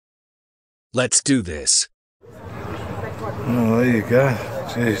Let's do this. Oh, there you go.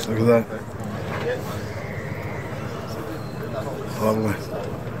 Jeez, look at that. Lovely.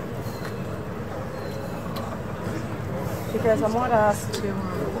 Because I might ask to...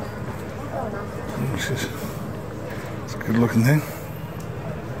 It's a good looking thing.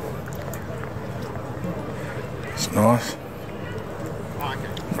 It's nice.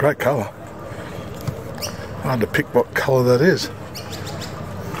 Great colour. Hard to pick what colour that is.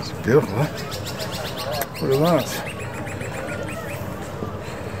 It's beautiful, eh? Look at that.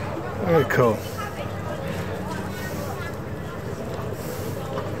 Very cool.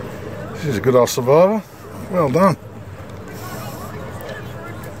 She's a good old survivor. Well done.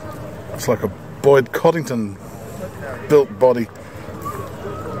 It's like a Boyd Coddington built body.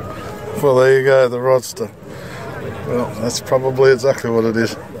 Well, there you go, the Rodster. Well, that's probably exactly what it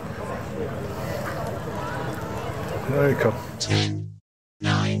is. Very cool. 10,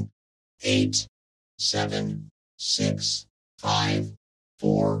 9, 8, 7, 6, 5,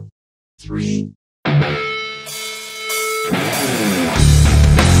 4, 3.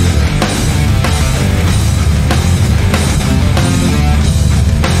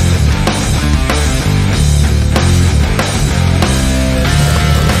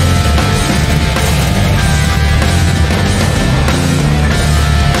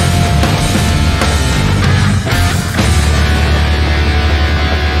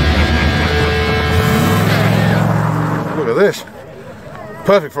 Look at this.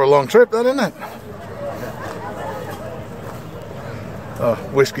 Perfect for a long trip, that, isn't it? Oh,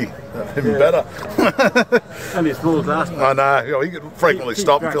 whiskey. Even better. Only a small glass. I know. You can frequently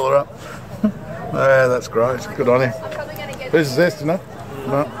stop and fill her up. Yeah, that's great. Good on you. Who's this, you know?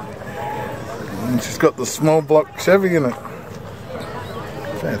 No. And she's got the small block Chevy in it.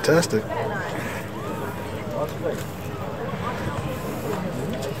 Fantastic.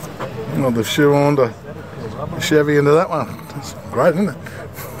 Well, they've shoehorned a Chevy into that one. That's great, isn't it?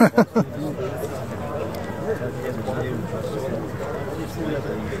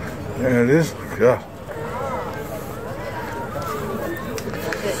 There it is. Yeah.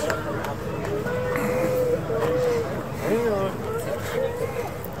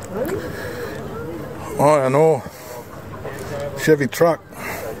 Iron ore Chevy truck.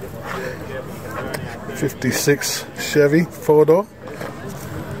 56 Chevy 4-door.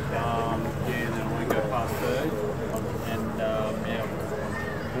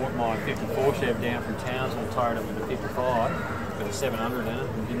 My 54 Chev down from Townsville, tied it with a 55 with a 700 in it,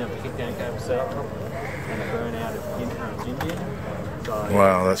 and didn't have a kickdown cable set up and a burn out of engine. So,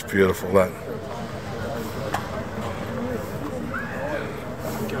 wow, that's beautiful. That.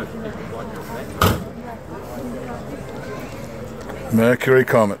 Mercury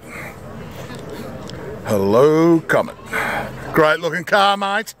Comet. Hello, Comet. Great looking car,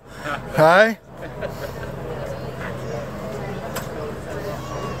 mate. Hey?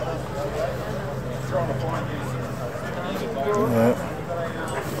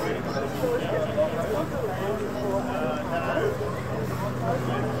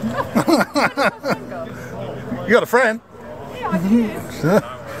 You got a friend? Yeah, I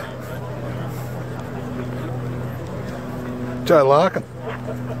do. Joe Larkin.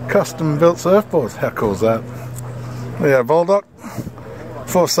 Custom built surfboards. How cool is that? Yeah, Bulldog.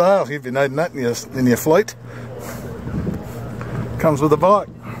 For sale. You'd be needing that in your fleet. Comes with a bike.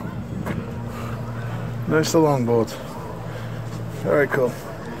 There's the longboards. Very cool.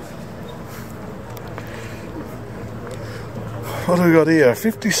 What do we got here?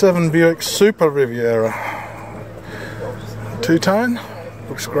 57 Buick Super Riviera. Two-tone.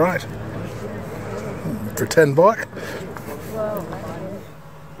 Looks great. Pretend bike.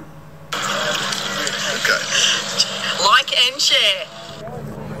 Okay. Like and share.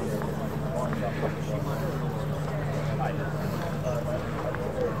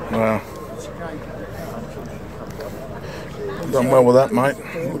 Wow. Done well with that, mate.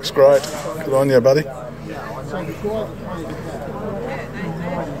 Looks great. Good on you, buddy.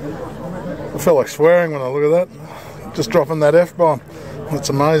 I feel like swearing when I look at that. Just dropping that F-bomb. That's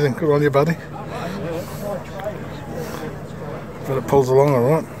amazing. Good on you, buddy. But it pulls along all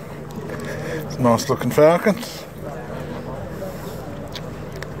right. It's a nice looking Falcon.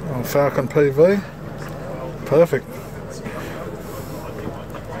 Oh, Falcon PV. Perfect.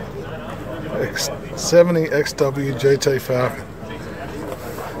 70 XW GT Falcon.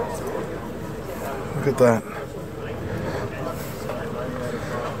 Look at that.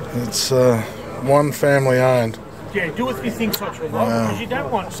 It's one family owned. Yeah, do if you think such a lot, because you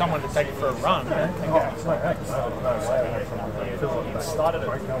don't want someone to take it for a run.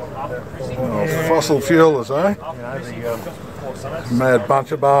 Oh, fossil fuelers, eh? Mad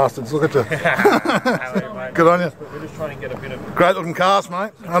bunch of bastards. Look at you. Good on you. We're just trying to get a bit of Great looking cars,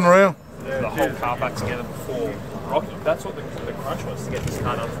 mate. Unreal. the whole car back together before Rocky. That's what the crunch was, to get this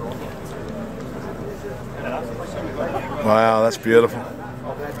car done for Rocky. Wow, that's beautiful.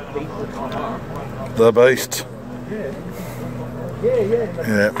 The beast.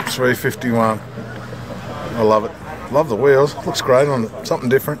 Yeah, 351. I love it. Love the wheels. Looks great on it. Something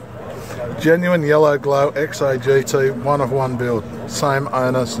different. Genuine yellow glow XAGT, one of one build. Same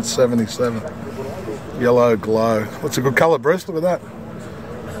owner since 77. Yellow glow. That's a good colour, Bruce. Look at that.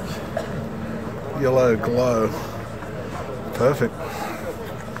 Yellow glow. Perfect.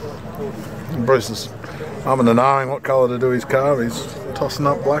 Bruce is umming and ahhing what colour to do his car. He's tossing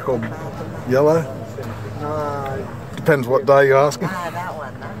up black or yellow. Depends what day you ask him. That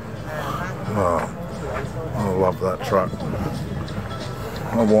one. Oh, I love that truck.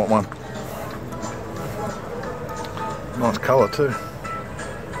 I want one. Nice colour too.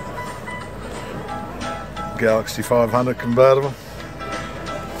 Galaxy 500 convertible.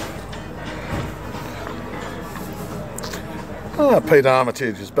 Oh, Pete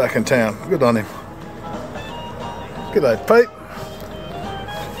Armitage is back in town. Good on him. G'day, Pete.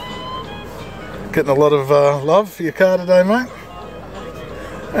 Getting a lot of love for your car today, mate.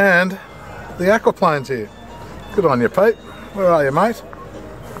 And the aquaplane's here. Good on you, Pete. Where are you, mate?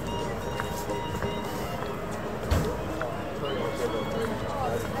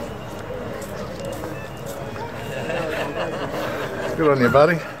 Good on you,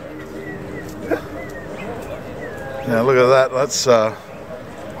 buddy. Now look at that. That's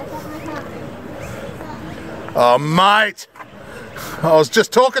oh, mate. I was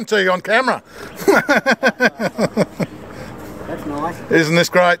just talking to you on camera. That's nice. Isn't this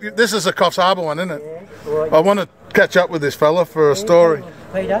great? This is a Coffs Harbour one, isn't it? Yeah. Well, I want to catch up with this fella for a story.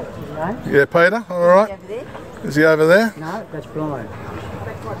 Peter, his name. Yeah, Peter, all right. Is he over there? No, that's Brian.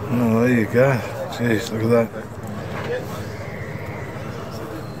 Oh, there you go. Jeez, look at that.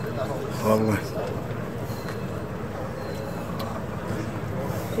 Lovely.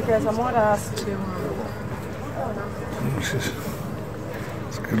 Because I might ask to.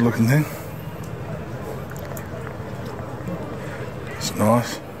 It's a good looking thing. It's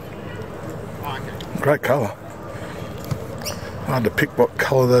nice. Great colour. Hard to pick what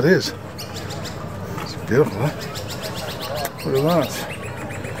colour that is. It's beautiful, eh? Look at that.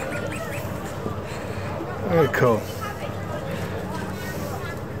 Very cool.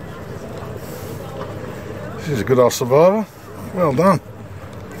 She's a good old Survivor. Well done.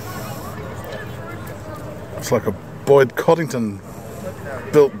 It's like a Boyd Coddington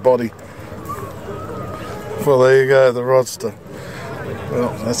built body. Well, there you go, the Rodster.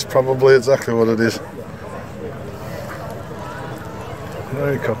 Well, that's probably exactly what it is.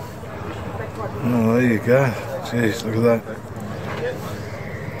 Very cool. Oh, there you go. Jeez, look at that.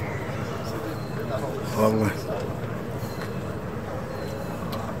 Lovely.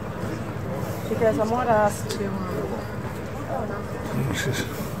 Because I might ask to.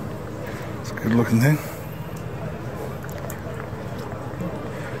 It's a good looking thing.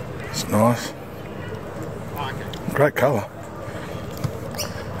 It's nice. Great colour.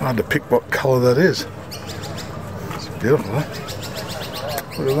 Hard to pick what colour that is. It's beautiful, eh?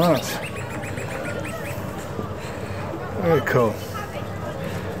 Look at that. Very cool.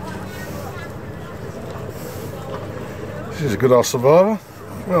 She's a good old Survivor.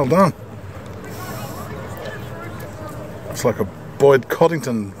 Well done. It's like a Boyd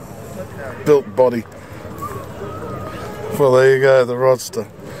Coddington built body. Well, there you go, the Rodster.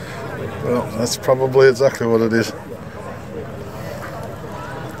 Well, that's probably exactly what it is.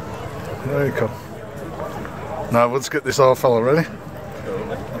 Very cool. Now, let's get this old fella ready.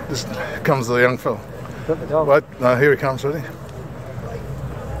 This comes the young fella. Wait, no, here he comes, ready?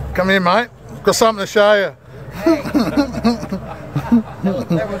 Come here, mate. I've got something to show you.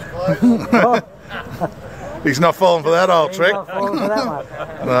 He's not falling for that old trick. Not falling for that one.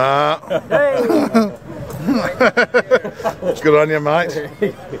 Nah. Hey! Good on you, mate.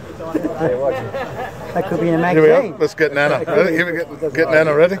 That could be in a Here we go. magazine. Let's get Nana. Ready? Here we get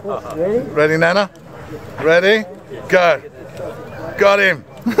Nana ready. Ready? Ready, Nana? Ready? Go. Got him.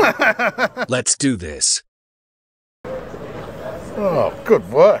 Let's do this. Oh, good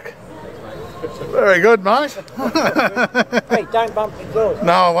work. Very good, mate. Hey, don't bump the doors.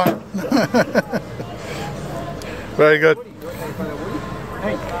 No, I won't. Very good.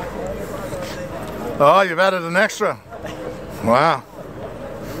 Oh, you've added an extra. Wow.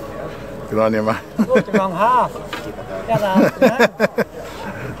 Good on you, mate. Look, the wrong half. The other half, no.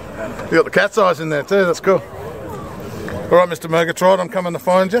 You got the cat's eyes in there too, that's cool. All right, Mr. Murgatroyd, I'm coming to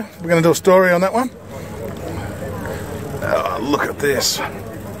find you. We're going to do a story on that one. Oh, look at this.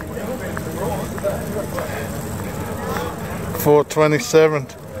 427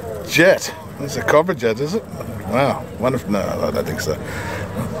 Jet. This is a copper jet, is it? Wow. Wonderful. No, I don't think so.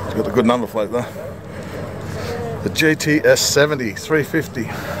 It's got a good number plate though. The GTS 70 350.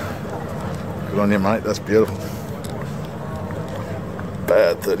 Good on you, mate. That's beautiful.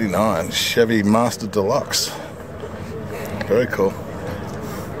 Bad 39 Chevy Master Deluxe. Very cool.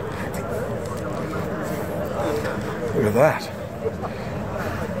 Look at that.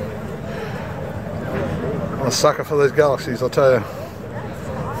 I'm a sucker for these Galaxies, I'll tell you.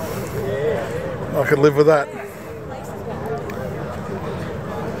 I could live with that.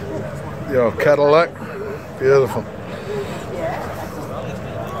 The old Cadillac. Beautiful.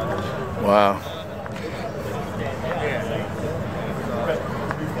 Wow.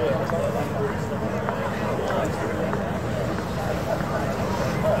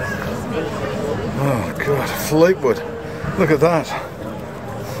 Oh God, Fleetwood. Look at that.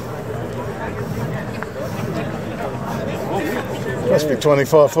 Must be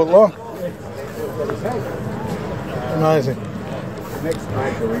 25 foot long. Amazing.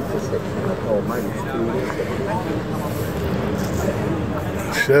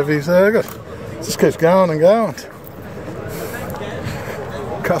 Chevys there, good. Just keeps going and going.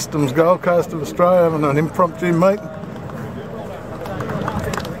 Customs Gold Coast of Australia having an impromptu meeting.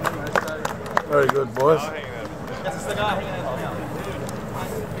 Very good, boys.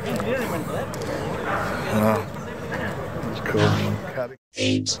 Oh, that's cool.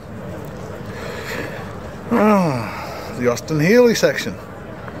 8. Oh, the Austin Healey section.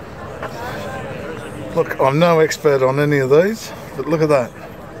 Look, I'm no expert on any of these, but look at that.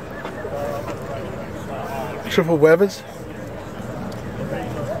 Triple Webbers.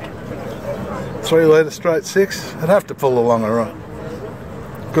 3 litre straight 6. I'd have to pull along, alright.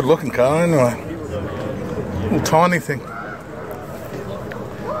 Good looking car anyway. Little tiny thing.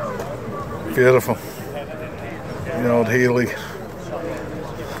 Beautiful. The old Healey.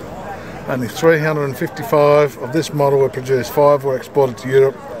 Only 355 of this model were produced. 5 were exported to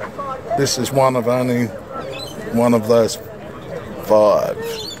Europe. This is one of only one of those 5.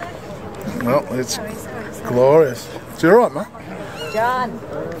 Well, it's glorious. It's alright, mate? John.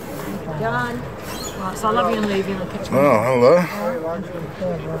 Right, so I love you and leave you and catch me. Oh, hello.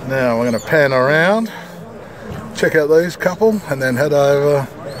 Now we're going to pan around, check out these couple, and then head over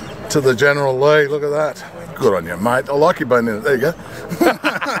to the General Lee. Look at that. Good on you, mate. I like you being in it. There you go.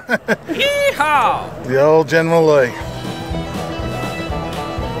 Yeehaw! The old General Lee.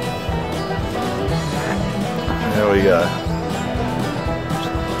 There we go.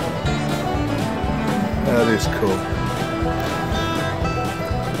 That is cool.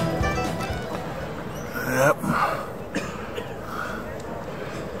 Yep.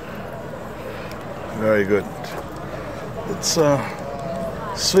 Very good. It's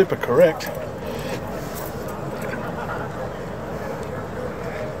super correct.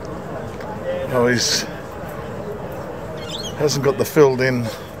 Oh, he's hasn't got the filled in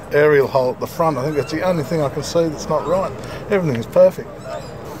aerial hole at the front. I think that's the only thing I can see that's not right. Everything is perfect.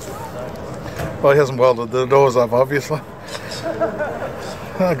 Well, he hasn't welded the doors up, obviously.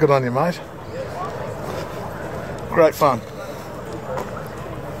 Oh, good on you, mate. Great fun.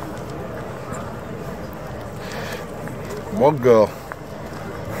 Wog girl.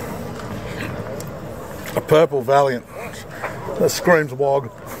 A purple Valiant. That screams wog.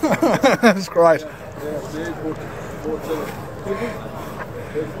 That's great.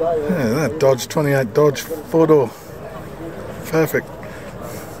 Yeah, that Dodge 28 Dodge 4-door. Perfect.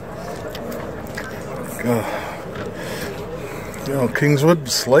 The old Kingswood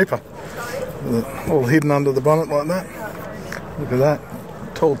sleeper. All hidden under the bonnet like that. Look at that.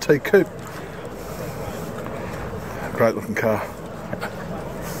 Tall T coupe. Great looking car.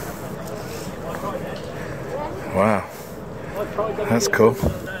 Wow. That's cool.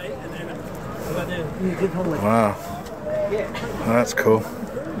 Wow. That's cool.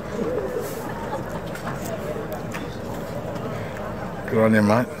 Good on you,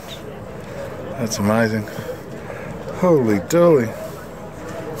 mate. That's amazing. Holy dooly.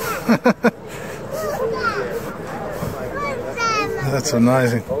 That's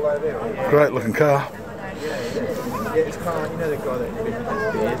amazing. Great looking car.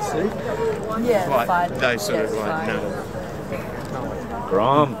 Yeah, Like, they sort of like, no.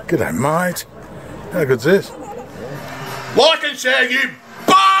 G'day, mate. How good's this? Like and share, you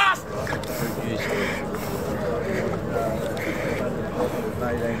bastard!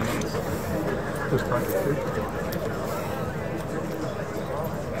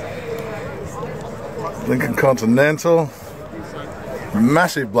 Lincoln Continental.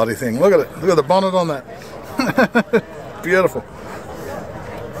 Massive bloody thing. Look at it. Look at the bonnet on that. beautiful.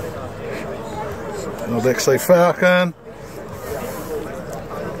 Old XC Falcon.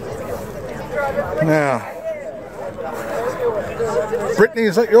 Now, Brittany,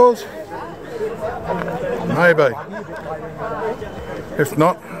 is that yours? Maybe. If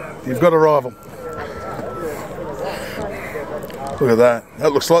not, you've got a rival. Look at that.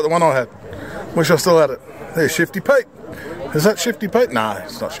 That looks like the one I had. Wish I still had it. There's Shifty Pete. Is that Shifty Pete? No,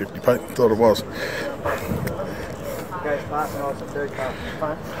 it's not Shifty Pete. I thought it was.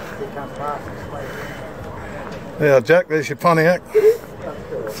 Yeah, Jack, there's your Pontiac.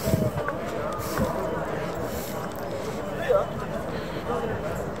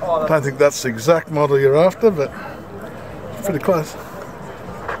 I don't think that's the exact model you're after, but it's pretty close.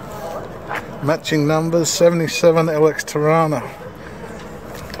 Matching numbers, 77 LX Tirana.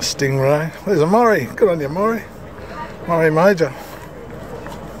 Stingray. There's a Murray. Good on you, Murray. Murray Major.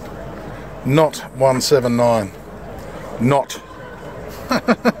 Not 179. Not.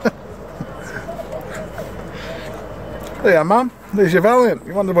 There you are, Mum. There's your Valiant.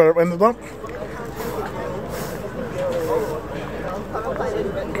 You wondered where it ended up.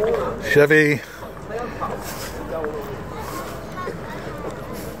 Chevy.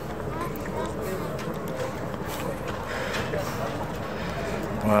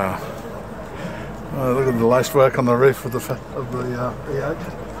 Wow. Oh, look at the lace work on the roof of the E8.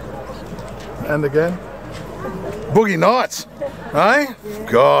 And again. Boogie Nights. Eh?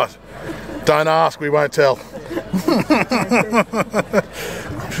 God. Don't ask, we won't tell.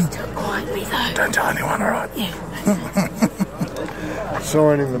 Don't tell anyone, alright? Yeah.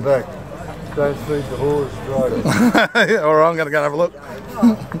 Sign in the back. Don't feed the horse, drive it. Yeah, alright, I'm going to go and have a look.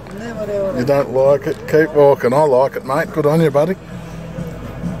 You don't like it? Keep walking. I like it, mate. Good on you, buddy.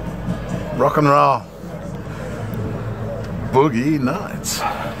 Rock and roll. Boogie Nights.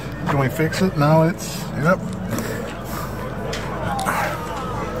 Can we fix it? No, it's... Yep.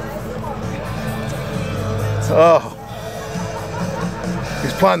 Oh.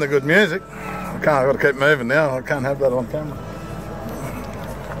 He's playing the good music. I've got to keep moving now. I can't have that on camera.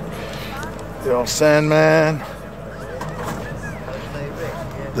 The old Sandman.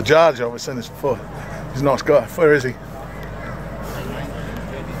 The Judge, I've seen this before. He's a nice guy. Where is he?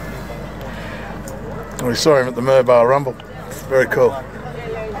 We saw him at the Merbar Rumble. Very cool.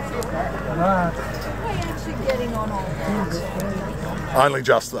 Only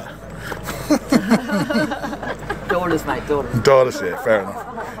just that. Daughters, mate, daughters. Daughters, yeah, fair enough.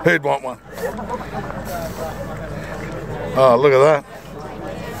 Who'd want one? Oh, look at that.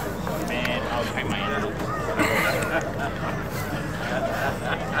 Man, I'll pay my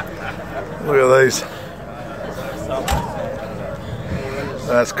Look at these.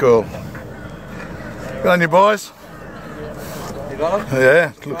 That's cool. Good on you, boys. You got them?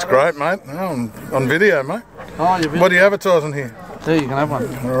 Yeah, looks great, mate. Oh, on video, mate. Oh, you've What are you advertising here? There, you can have one.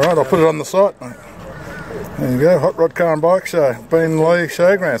 Alright, I'll put it on the site, mate. There you go, Hot Rod Car and Bike Show. Bean Lee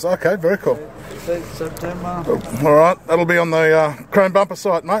Showgrounds. Okay, very cool. September. Alright, that'll be on the Chrome Bumper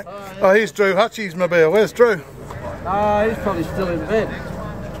site, mate. Oh, here's Drew Hutchie's mobile. Where's Drew? He's probably still in bed.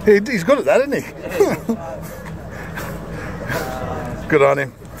 He's good at that, isn't he? Good on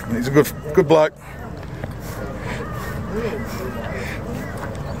him. He's a good bloke.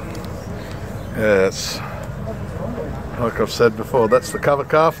 Yeah, it's like I've said before, that's the cover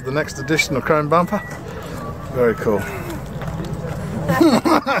car for the next edition of Chrome Bumper. Very cool.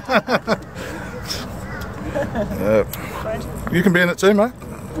 Yep. You can be in it too, mate.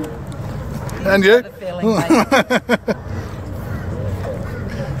 And you.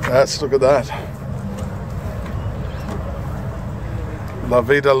 Look at that. La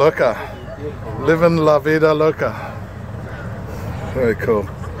Vida Loca. Living La Vida Loca. Very cool.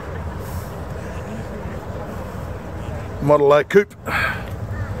 Model A Coupe.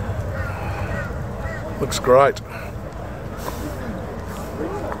 Looks great.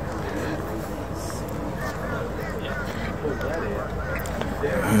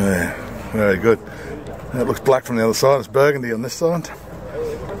 Yeah, very good. That looks black from the other side. It's burgundy on this side.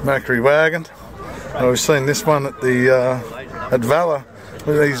 Mercury wagon. I've seen this one at the at Valor.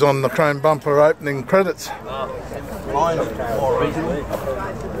 He's on the Chrome Bumper opening credits.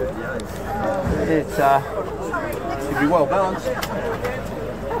 It's should be well balanced.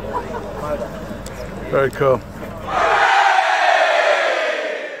 Very cool.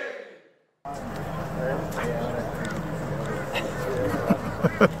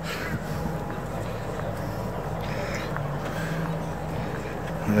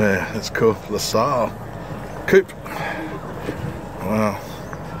 Yeah, that's cool. LaSalle Coupe. Wow.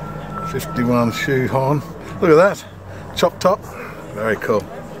 51 shoe horn. Look at that. Chop top. Very cool.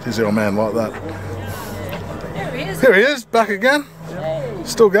 Does your old man like that? There he is. Here he is, back again.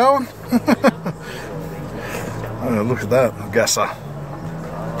 Still going. Oh, look at that, gasser.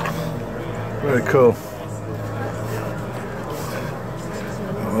 Very cool.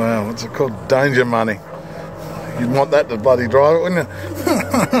 Wow, what's it called? Danger money. You'd want that to bloody drive it, wouldn't you?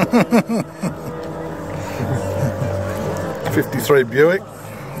 53 Buick,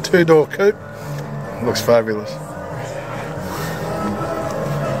 2-door coupe. Looks fabulous.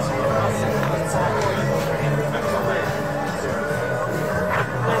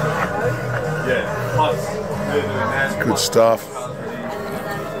 Good stuff.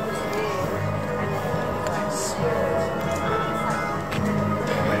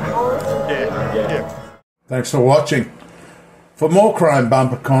 Thanks for watching. For more Chrome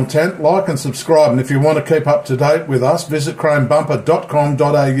Bumper content, like and subscribe, and if you want to keep up to date with us, visit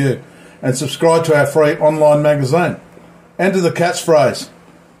chromebumper.com.au and subscribe to our free online magazine. Enter the catchphrase.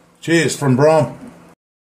 Cheers from Brom.